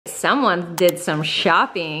someone did some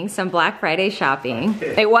shopping, some Black Friday shopping.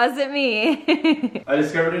 It wasn't me. I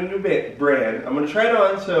discovered a new brand. I'm gonna try it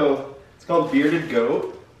on, so it's called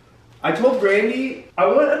Beardedgoat. I told Brandy I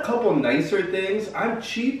want a couple nicer things. I'm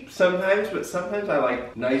cheap sometimes, but sometimes I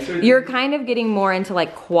like nicer things. You're kind of getting more into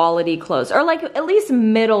like quality clothes, or like at least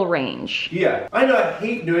middle range. Yeah, I know I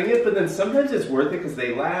hate doing it, but then sometimes it's worth it because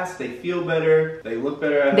they last, they feel better, they look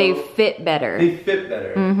better. They fit better. They fit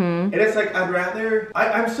better. Mm-hmm. And it's like, I'd rather,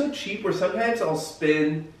 I'm so cheap where sometimes I'll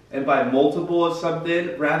spend and buy multiple of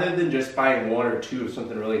something rather than just buying one or two of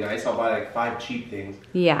something really nice. I'll buy like 5 cheap things.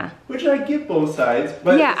 Yeah. Which I get both sides.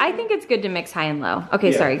 But yeah, I think it's good to mix high and low.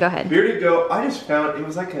 Okay, yeah. Sorry, go ahead. Beardedgoat, I just found, it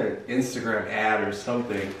was like an Instagram ad or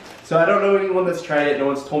something. So I don't know anyone that's tried it. No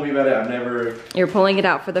one's told me about it. I've never... You're pulling it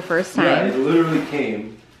out for the first time. Yeah, it literally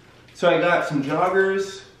came. So I got some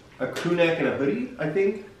joggers, a crew neck, and a hoodie, I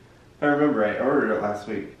think. I remember right. I ordered it last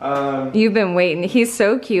week. You've been waiting. He's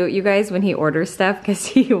so cute, you guys, when he orders stuff, because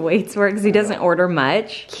he waits for it, because he doesn't order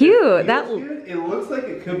much. Cute. It looks like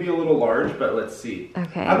it could be a little large, but let's see.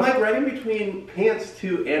 Okay. I'm like right in between pants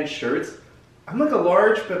too and shirts. I'm like a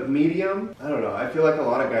large but medium. I don't know. I feel like a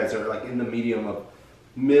lot of guys are like in the medium of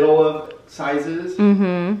middle of sizes.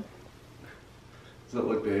 Mm-hmm. Does it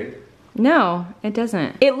look big? No, it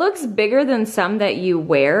doesn't. It looks bigger than some that you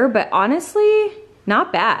wear, but honestly,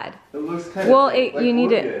 not bad. It looks kind of like, you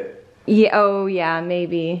need it. Yeah, oh yeah,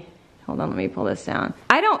 maybe. Hold on, let me pull this down.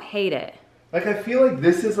 I don't hate it. Like I feel like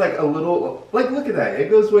this is like a little, like look at that. It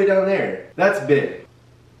goes way down there. That's big.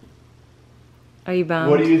 Are you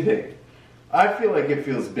bummed? What do you think? I feel like it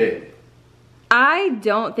feels big. I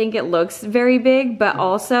don't think it looks very big, but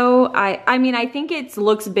also I mean I think it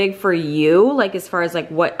looks big for you, like as far as like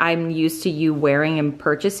what I'm used to you wearing and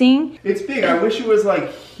purchasing. It's big. I wish it was like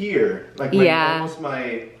here, like almost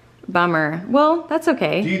my. Bummer. Well, that's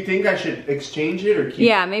okay. Do you think I should exchange it or keep it?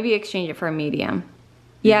 Yeah, maybe exchange it for a medium.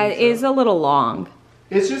 Yeah, it is a little long.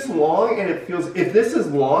 It's just long and it feels, if this is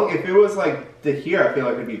long, if it was like to here, I feel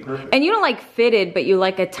like it'd be perfect. And you don't like fitted, but you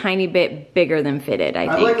like a tiny bit bigger than fitted, I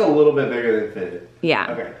think. I like a little bit bigger than fitted.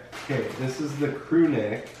 Yeah. Okay. Okay, this is the crew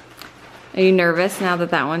neck. Are you nervous now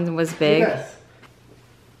that that one was big? Yes.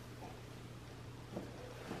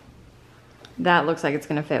 That looks like it's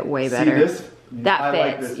gonna fit way better. See this? That fits.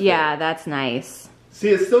 Like this yeah, that's nice. See,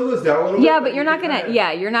 it still goes down a little bit. Yeah, but you're not gonna,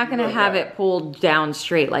 you're not gonna have it pulled down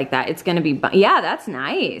straight like that. It's gonna be, yeah, that's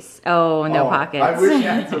nice. Oh, no pockets. I wish I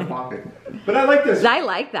had some pockets. But I like this. I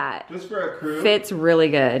like that. Just for a crew. Fits really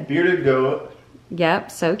good. Beardedgoat.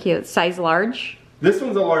 Yep, so cute. Size large? This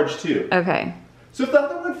one's a large too. Okay. So if the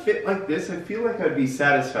other one fit like this, I feel like I'd be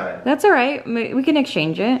satisfied. That's all right. We can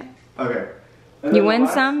exchange it. Okay. You win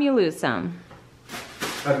some, you lose some.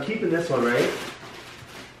 I'm keeping this one, right?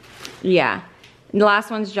 Yeah. The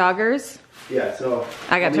last one's joggers. Yeah, so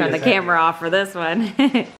I gotta turn the camera off for this one.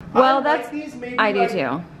 Well, that's like these, maybe I do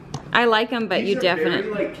too. I like them, but you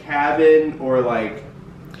definitely very like cabin or like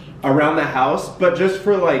around the house, but just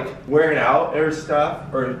for like wearing out or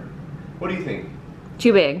stuff. Or what do you think?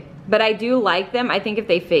 Too big, but I do like them. I think if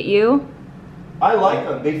they fit you, I like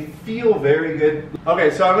them. They feel very good.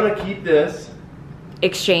 Okay, so I'm gonna keep this.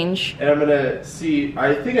 Exchange. And I'm gonna see.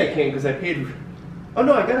 I think I can because I paid. Oh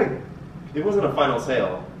no, I gotta. It wasn't a final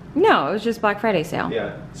sale. No, it was just Black Friday sale.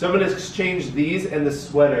 Yeah. So I'm gonna exchange these and the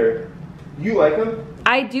sweater. You like them?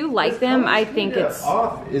 I do like them. I think it's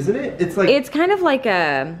off, isn't it? It's like it's kind of like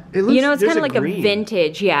a you know, it's kind of like green. A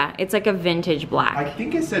vintage. Yeah, it's like a vintage black. I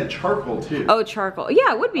think it said charcoal too. Oh, charcoal.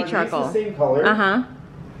 Yeah, it would be charcoal. These the same color? Uh-huh.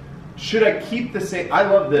 Should I keep the same? I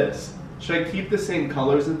love this. Should I keep the same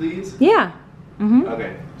colors of these? Yeah. Mm-hmm.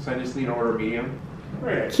 Okay. So I just need to order medium.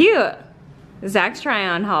 Right. Cute. Zach's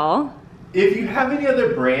try-on haul. If you have any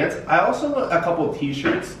other brands, I also want a couple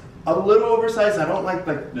t-shirts. A little oversized. I don't like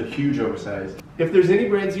the huge oversized. If there's any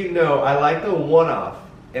brands you know, I like the one-off.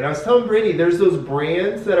 And I was telling Brady, there's those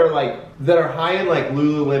brands that are high in like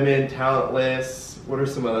Lululemon, Talentless. What are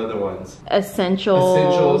some other ones?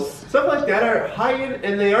 Essentials. Stuff like that are high end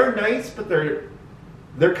and they are nice, but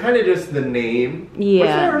they're kind of just the name. Yeah. Which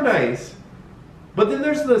they are nice. But then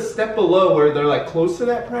there's the step below where they're like close to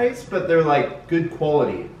that price, but they're like good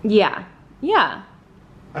quality. Yeah. Yeah.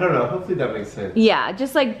 I don't know. Hopefully that makes sense. Yeah,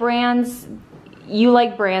 just like brands, you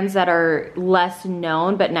like brands that are less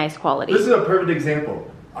known but nice quality. This is a perfect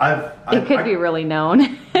example. It could be really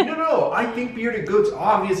known. No. I think Beardedgoat's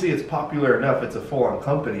obviously it's popular enough. It's a full-on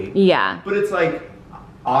company. Yeah. But it's like,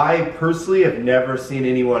 I personally have never seen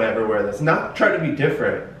anyone ever wear this. Not trying to be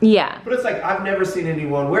different. Yeah. But it's like, I've never seen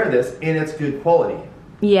anyone wear this and it's good quality.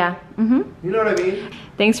 Yeah. Mm-hmm. You know what I mean?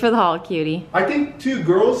 Thanks for the haul, cutie. I think too,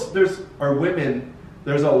 girls, or women,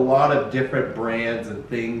 There's a lot of different brands and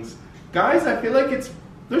things. Guys, I feel like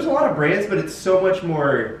there's a lot of brands, but it's so much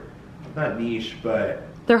more, not niche, but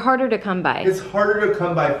they're harder to come by. It's harder to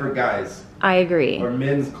come by for guys. I agree. Or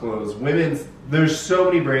men's clothes, women's. There's so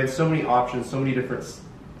many brands, so many options, so many different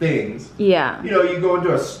things. Yeah. You know, you go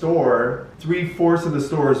into a store, 3/4 of the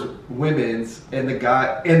store is women's, and the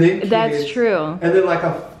guy, and then kids, that's true. And then like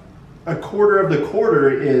a quarter of the quarter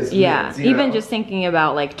is men's, even just thinking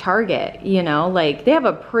about like Target, you know, like they have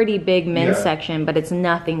a pretty big men's section, but it's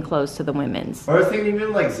nothing close to the women's. Or I was thinking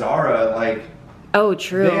even like Zara, like. Oh,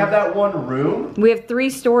 true. They have that one room. We have 3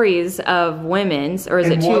 stories of women's, or is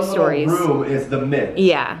it 2 stories? And one room is the men's.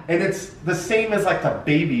 Yeah. And it's the same as like the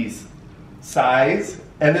baby's size,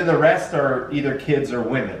 and then the rest are either kids or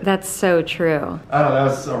women. That's so true. I don't know, that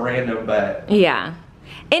was a random, but. Yeah.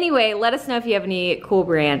 Anyway, let us know if you have any cool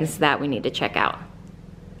brands that we need to check out.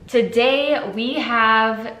 Today we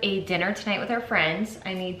have a dinner tonight with our friends.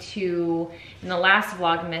 I need to, in the last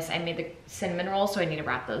Vlogmas, I made the cinnamon rolls, so I need to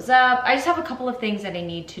wrap those up. I just have a couple of things that I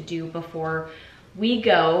need to do before we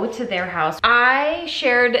go to their house. I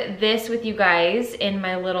shared this with you guys in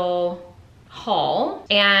my little haul,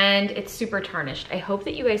 and it's super tarnished. I hope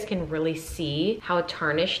that you guys can really see how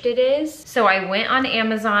tarnished it is. So I went on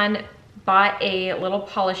Amazon, bought a little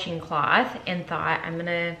polishing cloth, and thought I'm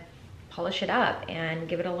gonna polish it up and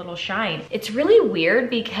give it a little shine. It's really weird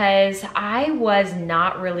because I was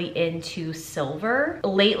not really into silver.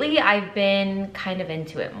 Lately, I've been kind of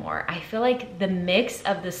into it more. I feel like the mix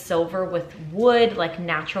of the silver with wood, like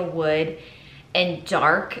natural wood, and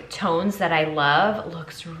dark tones that I love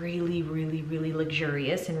looks really, really, really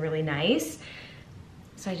luxurious and really nice.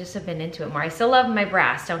 So I just have been into it more. I still love my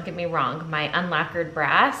brass, don't get me wrong, my unlacquered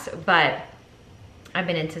brass, but I've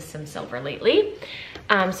been into some silver lately.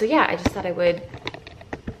 So yeah, I just thought I would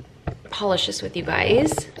polish this with you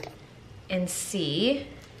guys and see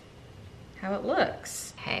how it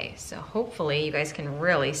looks. Okay, so hopefully you guys can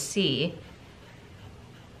really see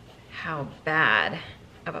how bad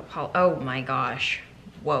of a oh my gosh,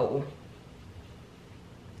 whoa.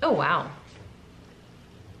 Oh wow.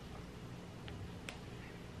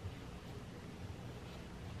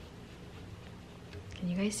 Can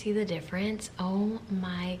you guys see the difference? Oh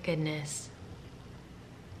my goodness.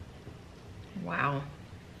 Wow.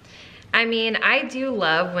 I mean, I do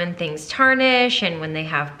love when things tarnish and when they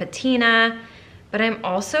have patina, but I'm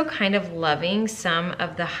also kind of loving some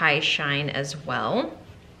of the high shine as well.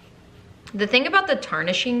 The thing about the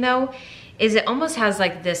tarnishing though, is it almost has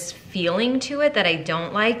like this feeling to it that I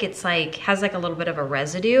don't like. It's like, has like a little bit of a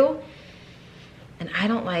residue. And I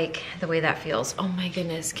don't like the way that feels. Oh my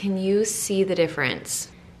goodness, can you see the difference?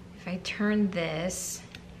 If I turn this,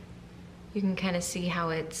 you can kind of see how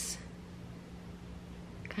it's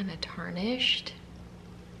kind of tarnished.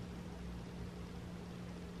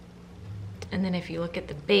 And then if you look at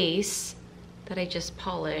the base that I just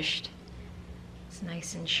polished, it's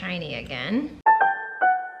nice and shiny again.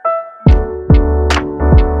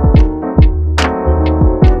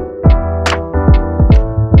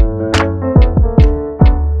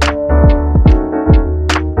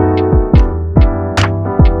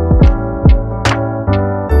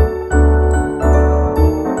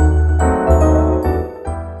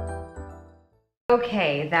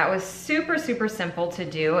 Okay, that was super, super simple to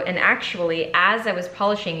do. And actually, as I was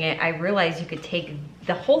polishing it, I realized you could take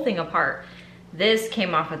the whole thing apart. This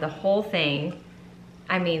came off of the whole thing.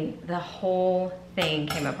 I mean, the whole thing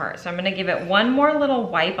came apart. So I'm gonna give it one more little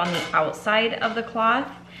wipe on the outside of the cloth.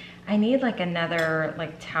 I need like another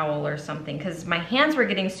like towel or something because my hands were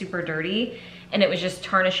getting super dirty and it was just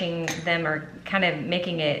tarnishing them or kind of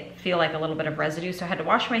making it feel like a little bit of residue. So I had to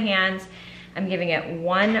wash my hands. I'm giving it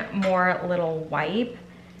one more little wipe,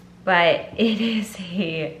 but it is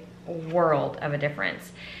a world of a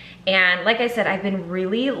difference. And like I said, I've been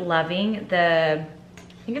really loving the,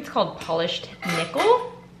 I think it's called polished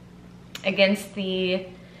nickel against the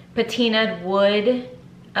patinaed wood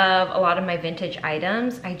of a lot of my vintage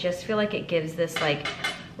items. I just feel like it gives this like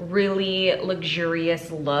really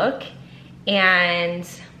luxurious look, and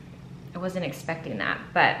I wasn't expecting that,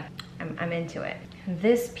 but I'm into it.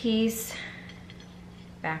 This piece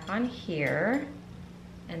back on here,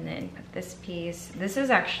 and then put this piece. This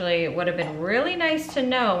is actually would have been really nice to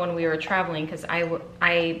know when we were traveling, because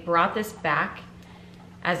I brought this back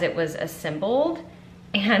as it was assembled,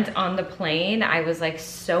 and on the plane I was like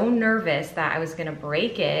so nervous that I was gonna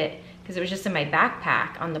break it because it was just in my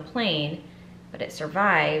backpack on the plane, but it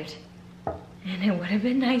survived. And it would have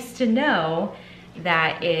been nice to know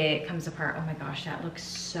that it comes apart. Oh my gosh, that looks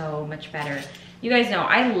so much better. You guys know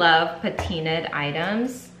I love patinaed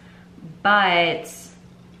items, but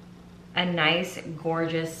a nice,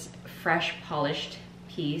 gorgeous, fresh, polished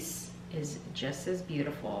piece is just as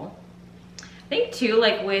beautiful. I think too,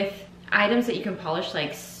 like with items that you can polish,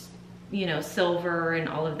 like, you know, silver and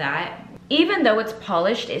all of that, even though it's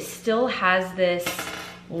polished, it still has this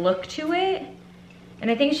look to it. And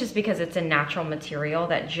I think it's just because it's a natural material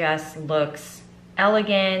that just looks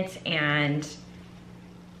elegant and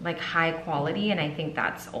like high quality. And I think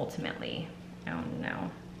that's ultimately, I don't know,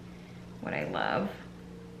 what I love.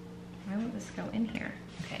 Why won't this go in here?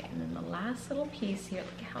 Okay, and then the last little piece here,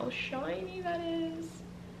 look how shiny that is.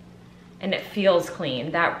 And it feels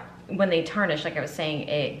clean. That, when they tarnish, like I was saying,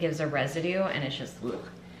 it gives a residue and it's just, ugh.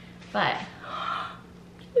 But,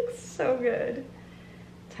 it looks so good.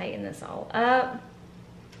 Tighten this all up.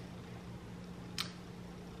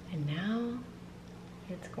 And now,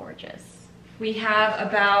 it's gorgeous. We have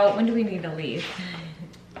about, when do we need to leave?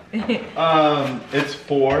 It's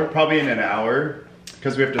 4, probably in an hour,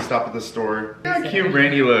 because we have to stop at the store. Look how cute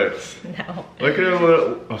Brandy looks. No. Look at her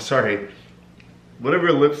little, oh sorry.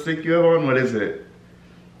 Whatever lipstick you have on, what is it?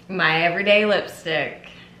 My everyday lipstick.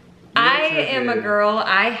 I am a girl,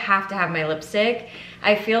 I have to have my lipstick.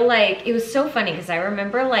 I feel like, it was so funny because I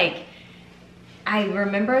remember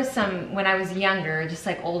some, when I was younger, just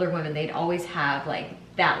like older women, they'd always have like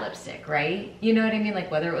that lipstick, right? You know what I mean?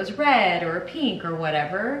 Like whether it was red or pink or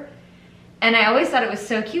whatever. And I always thought it was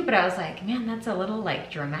so cute, but I was like, man, that's a little like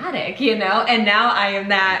dramatic, you know? And now I am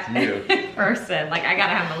that person. Like I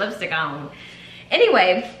gotta have my lipstick on.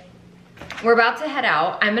 Anyway, we're about to head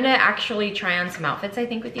out. I'm gonna actually try on some outfits, I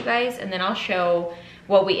think, with you guys, and then I'll show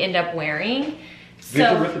what we end up wearing. Do you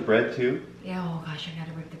have to rip the bread too? Yeah, oh gosh, I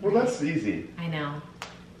gotta rip the bread. Well, that's easy. I know.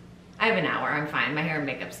 I have an hour, I'm fine. My hair and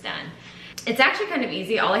makeup's done. It's actually kind of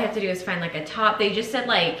easy. All I have to do is find like a top. They just said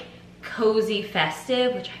like cozy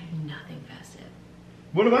festive, which I have nothing festive.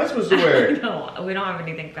 What am I supposed to wear? No, we don't have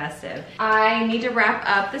anything festive. I need to wrap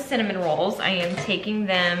up the cinnamon rolls. I am taking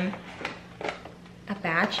them a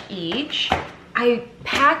batch each. I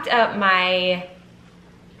packed up my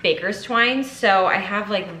baker's twine, so I have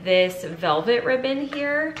like this velvet ribbon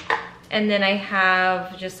here, and then I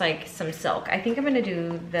have just like some silk. I think I'm gonna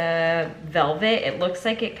do the velvet. It looks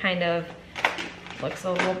like it kind of looks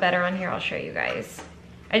a little better on here. I'll show you guys.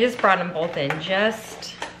 I just brought them both in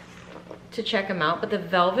just to check them out, but the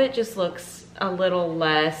velvet just looks a little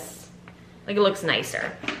less, like it looks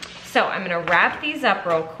nicer. So I'm gonna wrap these up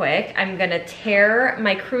real quick. I'm gonna tear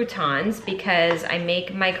my croutons because I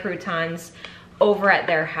make my croutons over at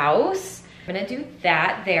their house. I'm gonna do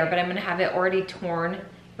that there, but I'm gonna have it already torn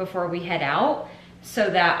before we head out so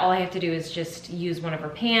that all I have to do is just use one of our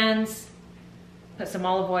pans, put some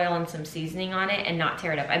olive oil and some seasoning on it and not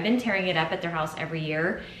tear it up. I've been tearing it up at their house every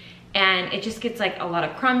year and it just gets like a lot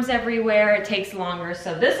of crumbs everywhere. It takes longer.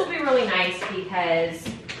 So this will be really nice because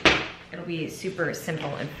it'll be super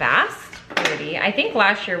simple and fast, pretty. I think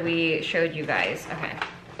last year we showed you guys. Okay,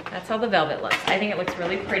 that's how the velvet looks. I think it looks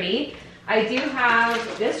really pretty. I do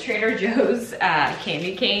have this Trader Joe's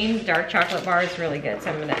candy cane dark chocolate bar. It's really good,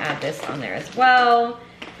 so I'm gonna add this on there as well.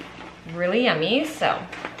 Really yummy, so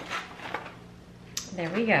there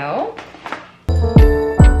we go.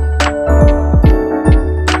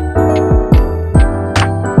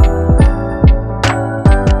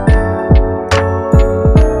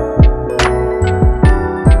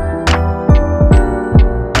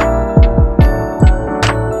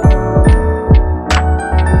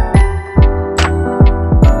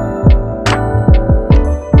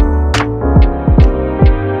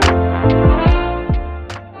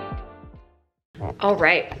 All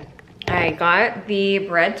right, I got the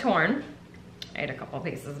bread torn. I ate a couple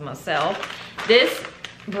pieces myself. This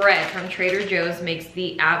bread from Trader Joe's makes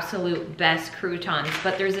the absolute best croutons,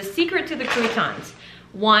 but there's a secret to the croutons.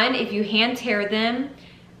 One, if you hand tear them,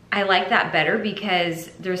 I like that better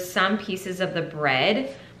because there's some pieces of the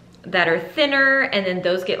bread that are thinner and then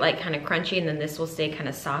those get like kind of crunchy and then this will stay kind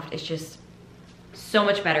of soft. It's just so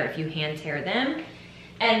much better if you hand tear them.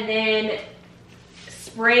 And then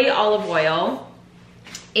spray olive oil.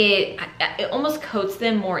 It almost coats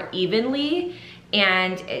them more evenly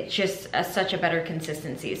and it's just such a better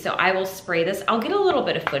consistency. So I will spray this. I'll get a little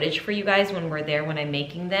bit of footage for you guys when we're there when I'm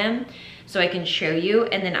making them so I can show you.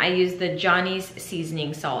 And then I use the Johnny's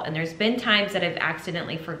seasoning salt. And there's been times that I've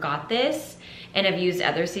accidentally forgot this and I've used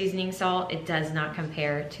other seasoning salt. It does not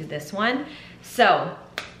compare to this one. So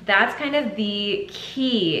that's kind of the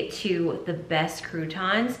key to the best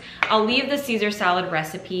croutons. I'll leave the Caesar salad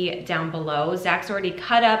recipe down below. Zach's already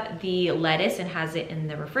cut up the lettuce and has it in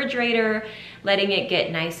the refrigerator, letting it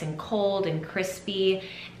get nice and cold and crispy.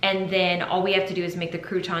 And then all we have to do is make the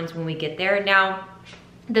croutons when we get there. Now,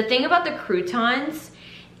 the thing about the croutons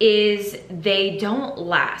is they don't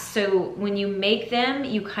last. So when you make them,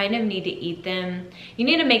 you kind of need to eat them. You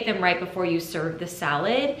need to make them right before you serve the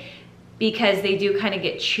salad, because they do kind of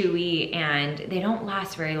get chewy and they don't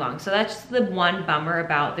last very long. So that's the one bummer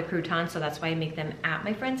about the croutons. So that's why I make them at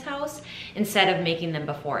my friend's house instead of making them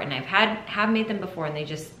before. And I've have made them before and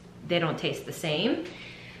they don't taste the same.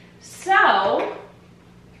 So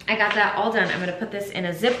I got that all done. I'm gonna put this in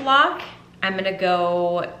a Ziploc. I'm gonna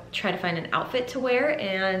go try to find an outfit to wear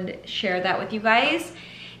and share that with you guys.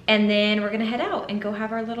 And then we're gonna head out and go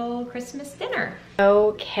have our little Christmas dinner.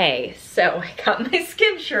 Okay, so I got my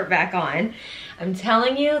Skim shirt back on. I'm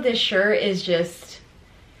telling you, this shirt is just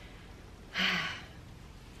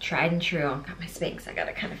tried and true. Got my Spanx, I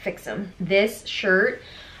gotta kind of fix them. This shirt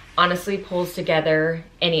honestly pulls together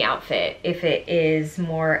any outfit. If it is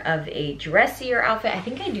more of a dressier outfit, I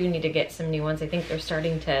think I do need to get some new ones. I think they're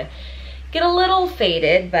starting to get a little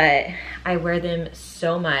faded, but I wear them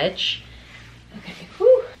so much. Okay,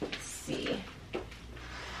 whew. Let's see.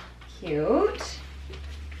 Cute.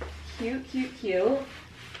 Cute, cute, cute.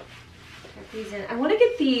 Tuck these in. I want to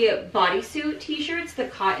get the bodysuit t-shirts, the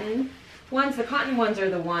cotton ones. The cotton ones are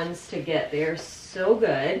the ones to get. They're so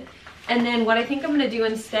good. And then what I think I'm gonna do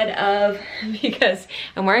instead of, because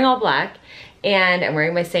I'm wearing all black and I'm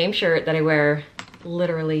wearing my same shirt that I wear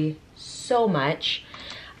literally so much,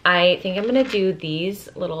 I think I'm gonna do these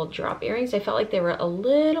little drop earrings. I felt like they were a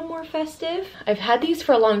little more festive. I've had these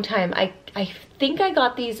for a long time. I think I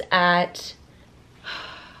got these at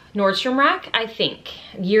Nordstrom Rack, I think,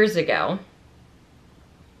 years ago.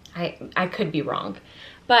 I could be wrong.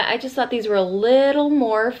 But I just thought these were a little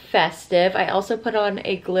more festive. I also put on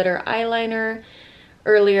a glitter eyeliner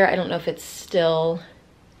earlier. I don't know if it's still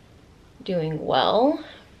doing well,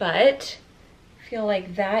 but I feel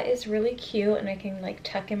like that is really cute, and I can like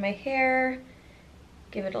tuck in my hair,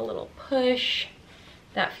 give it a little push.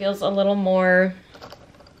 That feels a little more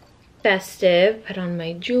festive. Put on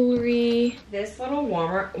my jewelry. This little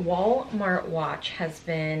Walmart watch has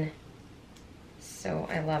been so,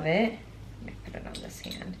 I love it. Let me put it on this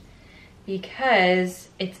hand because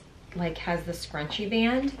it's like has the scrunchy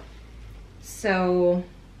band, so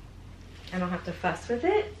I don't have to fuss with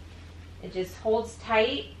it. It just holds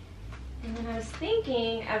tight. And then I was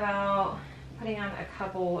thinking about putting on a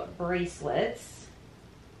couple bracelets.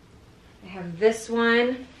 I have this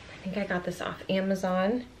one. I think I got this off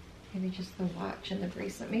Amazon. Maybe just the watch and the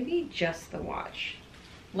bracelet. Maybe just the watch.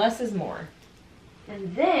 Less is more.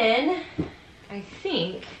 And then I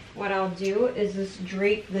think what I'll do is just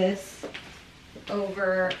drape this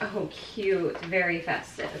over. Oh, cute. Very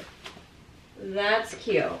festive. That's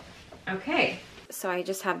cute. Okay. So I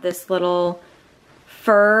just have this little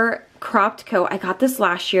fur cropped coat. I got this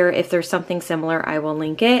last year. If there's something similar, I will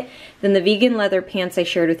link it. Then the vegan leather pants I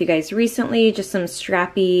shared with you guys recently. Just some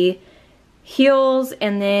strappy heels,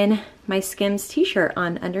 and then my Skims t-shirt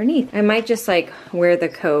on underneath. I might just like wear the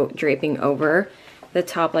coat draping over the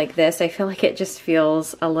top like this. I feel like it just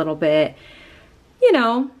feels a little bit, you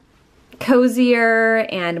know, cozier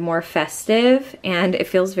and more festive, and it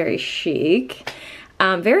feels very chic.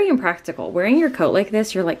 Very impractical. Wearing your coat like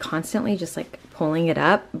this, you're like constantly just like pulling it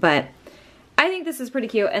up, but I think this is pretty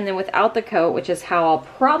cute. And then without the coat, which is how I'll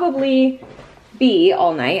probably be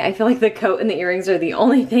all night, I feel like the coat and the earrings are the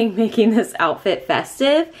only thing making this outfit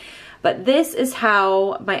festive, but this is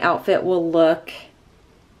how my outfit will look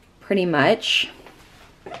pretty much.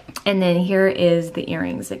 And then here is the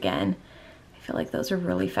earrings again. I feel like those are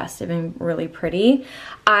really festive and really pretty.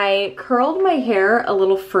 I curled my hair a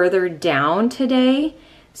little further down today,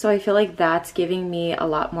 so I feel like that's giving me a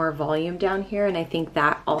lot more volume down here, and I think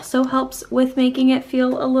that also helps with making it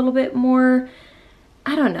feel a little bit more,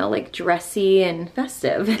 I don't know, like dressy and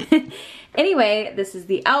festive. Anyway, this is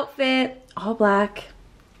the outfit, all black,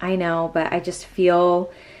 I know, but I just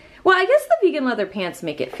feel, well, I guess the vegan leather pants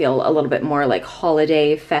make it feel a little bit more like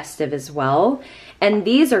holiday festive as well. And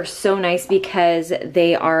these are so nice because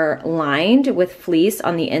they are lined with fleece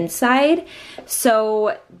on the inside,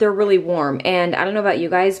 so they're really warm. And I don't know about you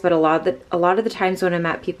guys, but a lot of the times when I'm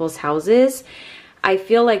at people's houses, I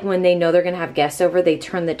feel like when they know they're gonna have guests over, they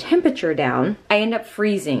turn the temperature down. I end up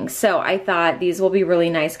freezing. So I thought these will be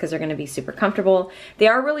really nice because they're gonna be super comfortable. They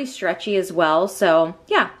are really stretchy as well. So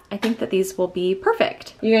yeah, I think that these will be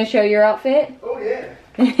perfect. You gonna show your outfit? Oh yeah.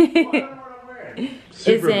 What I'm wearing.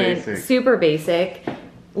 Super basic. Super basic.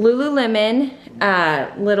 Lululemon,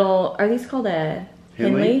 little, are these called a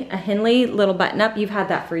Henley? A Henley little button up. You've had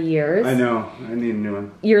that for years. I know, I need a new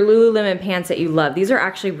one. Your Lululemon pants that you love. These are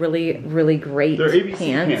actually really, really great They're ABC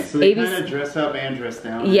pants, so they ABC kind of dress up and dress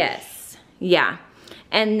down. Yes, yeah.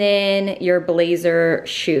 And then your blazer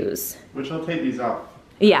shoes. Which I'll take these off.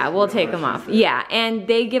 Yeah, we'll take them off. Yeah, and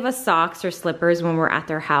they give us socks or slippers when we're at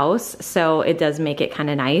their house, so it does make it kind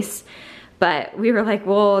of nice. But we were like,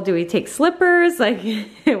 well, do we take slippers? Like,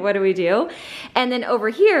 what do we do? And then over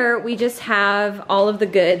here, we just have all of the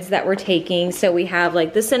goods that we're taking. So we have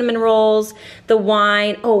like the cinnamon rolls, the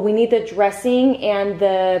wine. Oh, we need the dressing and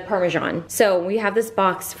the Parmesan. So we have this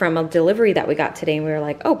box from a delivery that we got today, and we were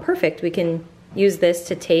like, oh, perfect. We can use this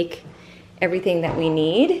to take everything that we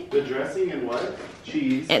need. The dressing and what?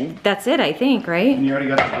 Cheese. And that's it, I think, right? And you already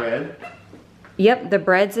got the bread? Yep, the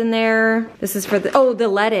bread's in there. This is for the, oh, the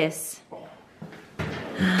lettuce.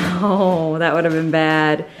 Oh, that would have been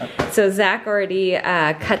bad. So Zach already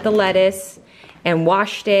cut the lettuce and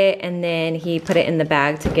washed it, and then he put it in the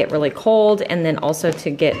bag to get really cold, and then also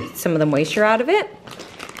to get some of the moisture out of it.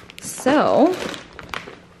 So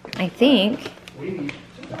I think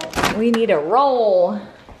we need a roll.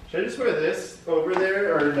 Should I just wear this over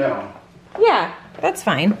there or no? Yeah, that's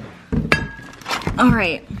fine. All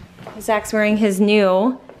right, Zach's wearing his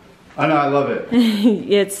new. I know, I love it.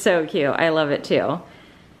 It's so cute. I love it too.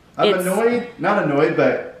 I'm annoyed, not annoyed,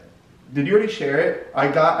 but did you already share it? I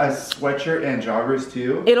got a sweatshirt and joggers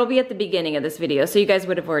too. It'll be at the beginning of this video, so you guys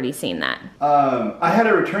would have already seen that. I had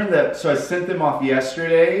to return that, so I sent them off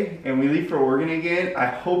yesterday, and we leave for Oregon again. I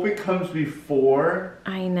hope it comes before.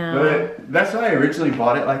 I know. But that's why I originally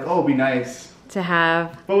bought it, like, oh, it'd be nice to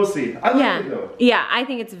have. But we'll see. I like it though. Yeah, I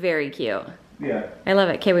think it's very cute. Yeah. I love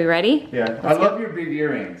it. Okay, we ready? Yeah. I love your big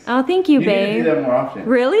earrings. Oh, thank you, babe. You need to do that more often.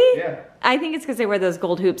 Really? Yeah. I think it's because they wear those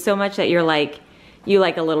gold hoops so much that you're like, you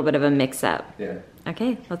like a little bit of a mix up. Yeah.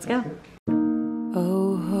 Okay, let's go.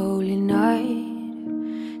 Oh, holy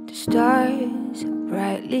night, the stars are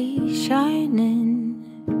brightly shining.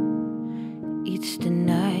 It's the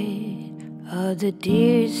night of the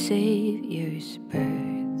dear Savior's birth.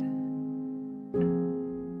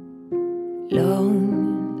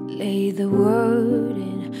 Long lay the world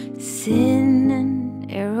in sin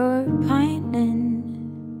and error pining,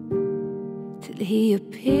 till he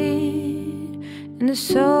appeared and the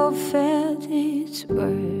soul felt its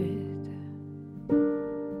worth.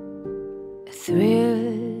 A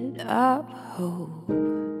thrill of hope,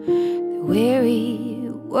 the weary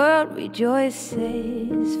world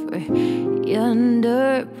rejoices, for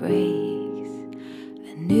yonder breaks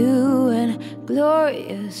a new and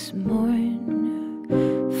glorious morn.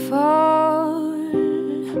 Fall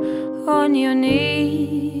on your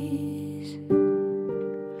knees,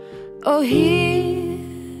 oh, hear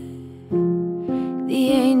the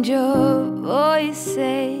angel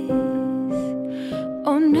voices.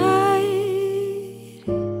 Oh, night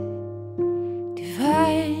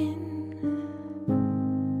divine,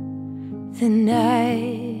 the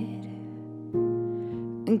night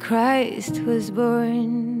when Christ was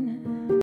born.